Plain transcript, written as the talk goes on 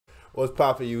What's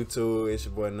poppin' YouTube? It's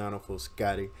your boy 904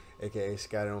 Scotty, aka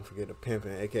Scotty Don't Forget the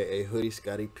Pimpin', aka Hoodie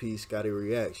Scotty P, Scotty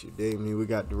Reacts. You dig me? We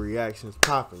got the reactions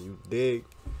poppin', you dig?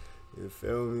 You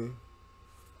feel me?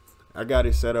 I got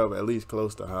it set up at least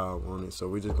close to how I want it, so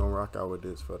we just gonna rock out with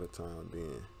this for the time being.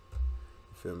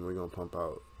 You feel me? We gonna pump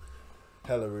out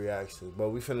hella reactions. But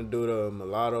we finna do the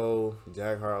Mulatto,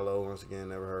 Jack Harlow, once again,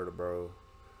 never heard of bro,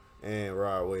 and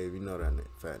Rod Wave. You know that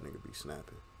fat nigga be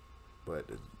snapping. But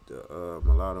the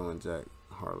Mulatto and Jack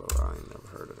Harlow, I ain't never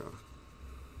heard of them.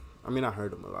 I mean, I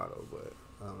heard of Mulatto, but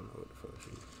I don't know what the fuck she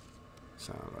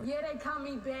sound like. Yeah, they call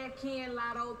me back in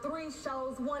Lotto. 3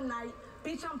 shows, 1 night.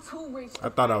 Bitch, I'm too rich. I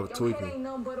thought I was tweaking. Ain't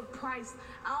nothing but a price.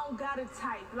 I don't got a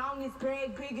type. Long as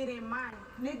bag bigger than mine.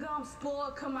 Nigga, I'm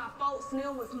spoiled cause my folks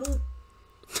knew was moving.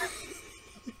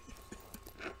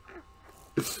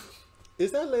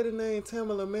 Is that lady named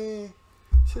Tamala, man?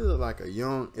 She look like a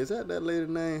young. Is that lady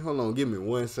name? Hold on, give me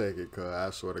 1 second, cause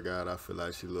I swear to God, I feel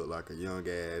like she look like a young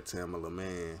ass Tamala,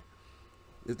 man.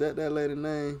 Is that lady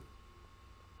name?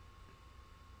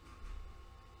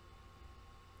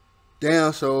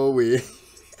 Damn, so weird.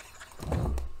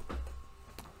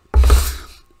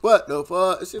 What the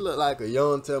fuck? She look like a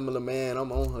young Tamala, man.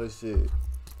 I'm on her shit.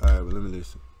 All right, but let me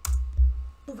listen.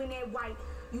 Moving that white.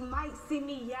 You might see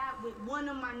me out with one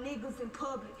of my niggas in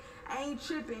public. I ain't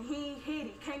tripping, he ain't hit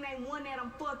it. Can't name one that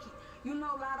I'm fucking. You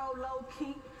know Lotto low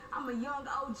key. I'm a young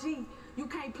OG. You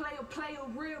can't play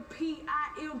a real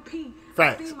P-I-M-P.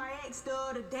 Facts. I see my ex the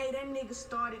other day, that nigga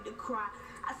started to cry.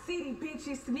 I see these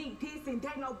bitches sneak this and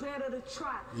they know better to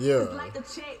try. Yeah. It's like a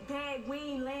check bag, we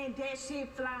ain't letting that shit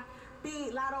fly.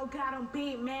 Big Lotto got them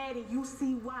big mad and you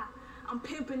see why. I'm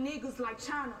pimping niggas like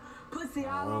China. Pussy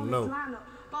all on this lineup.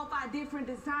 4, 5 different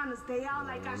designers. They all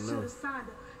like I should have signed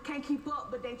her. Can't keep up,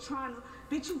 but they tryna.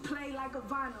 Bitch, you play like a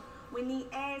vinyl. When he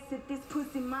asked if this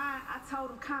pussy mine, I told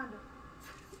him kinda.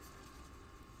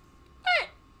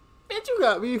 Bitch, you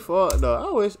got me fucked though.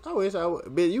 I wish I would.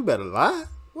 Bitch, you better lie.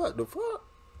 What the fuck?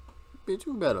 Bitch,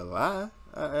 you better lie.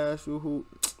 I asked you who.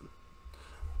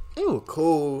 It was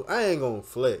cool. I ain't gonna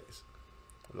flex.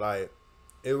 Like,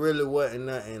 it really wasn't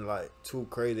nothing like too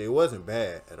crazy. It wasn't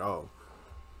bad at all.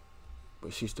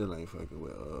 But she still ain't fucking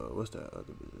with what's that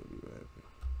other bitch that be rapping?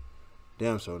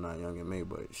 Damn, so not Young and May,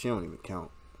 but she don't even count.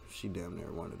 She damn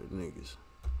near one of the niggas.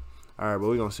 All right, but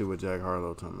we gonna see what Jack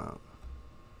Harlow talking about.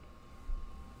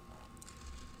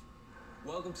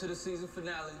 Welcome to the season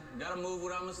finale. Gotta move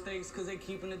without mistakes cause they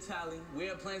keeping the tally. We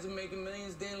had plans of making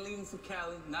millions, then leaving for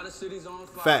Cali. Now the city's on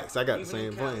fire. Facts, I got the Even same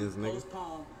in Cali, plans, nigga.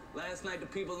 postponed. Last night the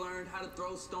people learned how to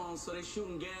throw stones, so they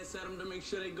shooting gas at them to make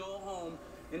sure they go home.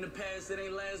 In the past it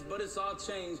ain't last, but it's all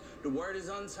changed. The word is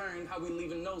unturned, how we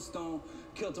leaving no stone.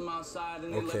 Killed him outside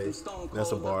and they left him stone cold.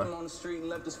 That's a bar. Left him on the street and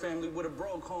left his family with a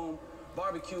broke home.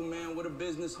 Barbecue man with a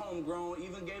business homegrown,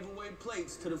 even gave away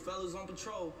plates to the fellas on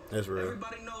patrol. That's real.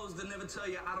 Everybody knows they never tell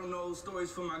you I don't know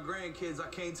stories for my grandkids. I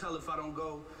can't tell if I don't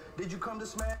go. Did you come to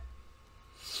smash?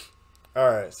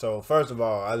 Alright, so first of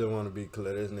all, I just want to be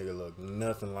clear. This nigga look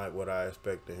nothing like what I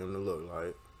expected him to look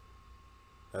like.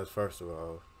 That's first of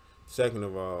all. Second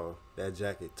of all, that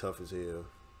jacket tough as hell.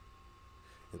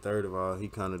 And third of all, he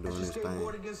kind of doing his thing.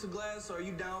 Skateboard against the glass, or are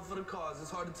you down for the cause? It's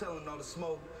hard to tell in all the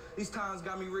smoke. These times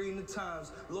got me reading the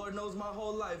times. Lord knows my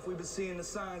whole life we've been seeing the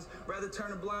signs. Rather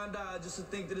turn a blind eye just to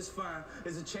think that it's fine.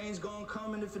 Is a change gonna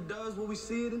come, and if it does, will we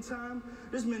see it in time?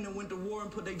 There's men that went to war and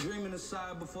put their dreaming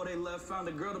aside. Before they left, found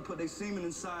a girl to put their semen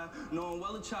inside. Knowing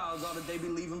well a child's all that they be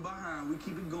leaving behind. We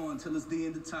keep it going till it's the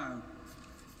end of time.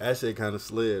 That shit kind of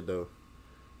slid though.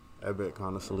 That bit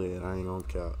kind of slid. I ain't gonna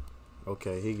count.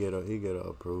 Okay, he get a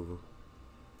approval.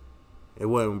 It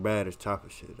wasn't bad as chopper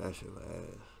shit. That shit was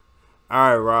ass. All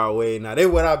right, Rod Wave. Now this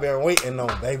what I've been waiting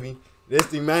on, baby. This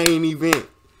the main event.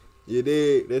 You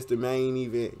dig? This the main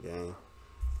event, gang.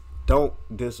 Don't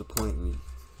disappoint me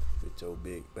with your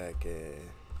big back ass.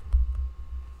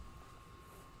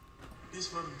 This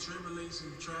for the tribulations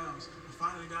and trials. I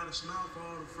finally got a smile for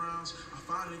all the frowns. I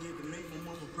finally get to make my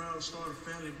mama proud. Start a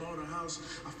family, bought a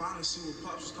house. I finally see what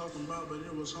Pops was talking about, but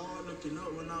it was hard looking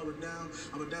up when I was down.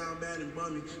 I was down bad and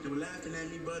bummy. They were laughing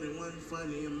at me, but it wasn't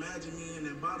funny. Imagine me in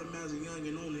that bottom as a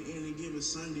youngin' on the any given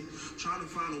Sunday. Trying to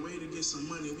find a way to get some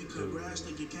money. We cut grass,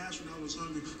 they get cash when I was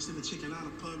hungry. Still the chicken out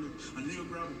of public. A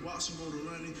nigga grab a box and go to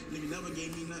running. Nigga never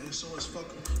gave me nothing, so it's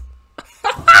fucking.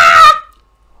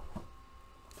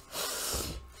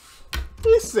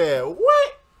 He said,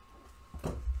 what?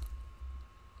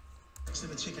 Still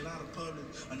the chicken out of public.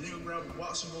 A nigga grab a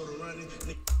box and go to running.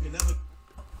 Nigga never.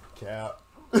 Cap.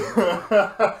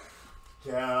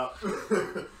 Cap.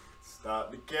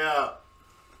 Stop the cap.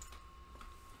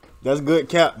 That's good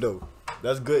cap, though.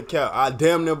 That's good cap. I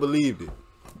damn near believed it.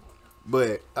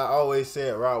 But I always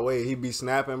said Rod Wave, he be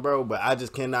snapping, bro. But I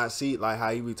just cannot see like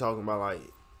how he be talking about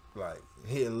like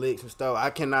hitting licks and stuff. I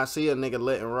cannot see a nigga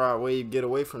letting Rod Wave get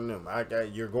away from them.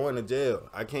 You're going to jail.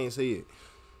 I can't see it.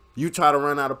 You try to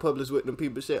run out of Publix with them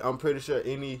people shit, I'm pretty sure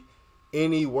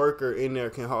any worker in there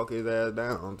can hawk his ass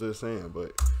down. I'm just saying,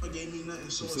 but gave me nothing,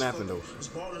 so snapping though. Was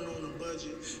balling on the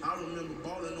budget. I remember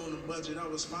balling on the budget. I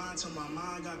was fine till my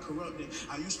mind got corrupted.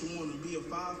 I used to want to be a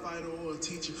firefighter or a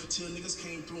teacher till niggas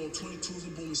came through on 22s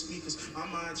and booming speakers. My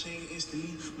mind changed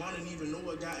instantly. Mine didn't even know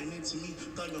what gotten into me.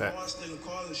 Thugging hard, stealing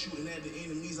cars and shooting at the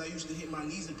enemies. I used to hit my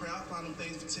knees and pray. I found them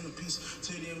things for 10 apiece.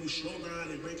 Till then we slow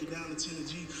grind and break it down to 10 a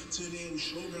G. Till then we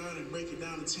slow grind and break it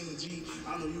down to 10 a G.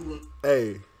 I know you were.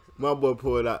 Hey. My boy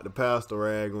pulled out the pastor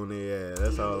rag on their ass.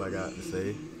 That's all I got to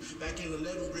say.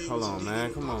 Hold on,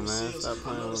 man. Come on, man. Stop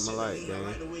playing with my light, gang.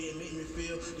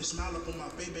 The smile up on my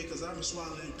face because I've been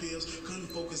swallowing pills. Couldn't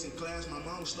focus in class. My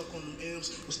mom was stuck on them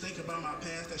M's. Was thinking about my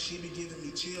past. That shit be giving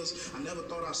me chills. I never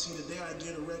thought I'd see the day I'd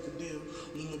get a record deal.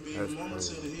 When my baby mama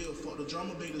to the hill. Fuck the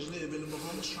drama bakers live in the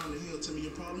Bahamas trying to heal. Tell me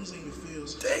your problems ain't your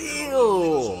feels. Damn.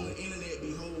 On the internet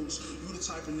be hoes. You the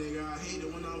type of nigga I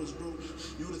hated when I was broke.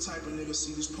 You the type of nigga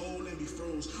see this pole and be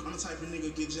froze. I'm the type of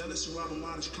nigga get jealous and rob a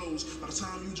modest clothes. By the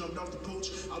time you jumped off the porch,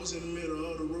 I was in the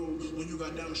middle of the road. When you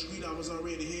got down the street, I was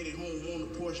already headed home on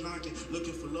the porch knocking,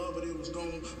 looking for love, but it was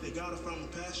gone. They gotta find my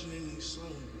passion in these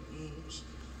songs.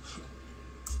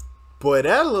 Boy,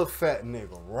 that little fat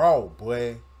nigga raw,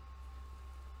 boy.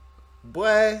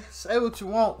 Boy, say what you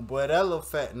want, boy. That little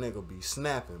fat nigga be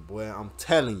snapping, boy. I'm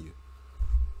telling you.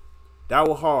 That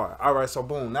was hard. All right, so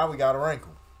boom. Now we got to rank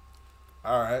them.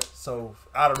 All right, so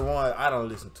out of the one I don't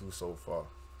listen to so far,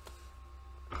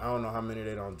 I don't know how many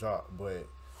they don't drop, but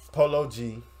Polo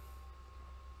G,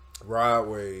 Rod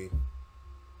Wave,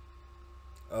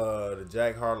 the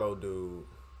Jack Harlow dude,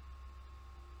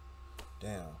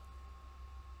 damn,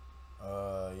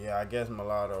 yeah, I guess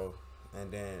Mulatto,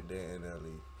 and then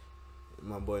NLE.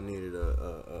 My boy needed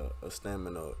a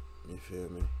stamina up, you feel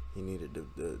me? He needed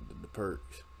the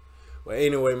perks. Well,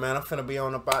 anyway, man, I'm finna be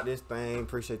on about this thing.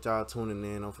 Appreciate y'all tuning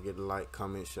in. Don't forget to like,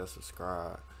 comment, share,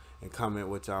 subscribe, and comment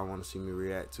what y'all want to see me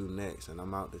react to next. And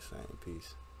I'm out this thing.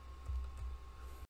 Peace.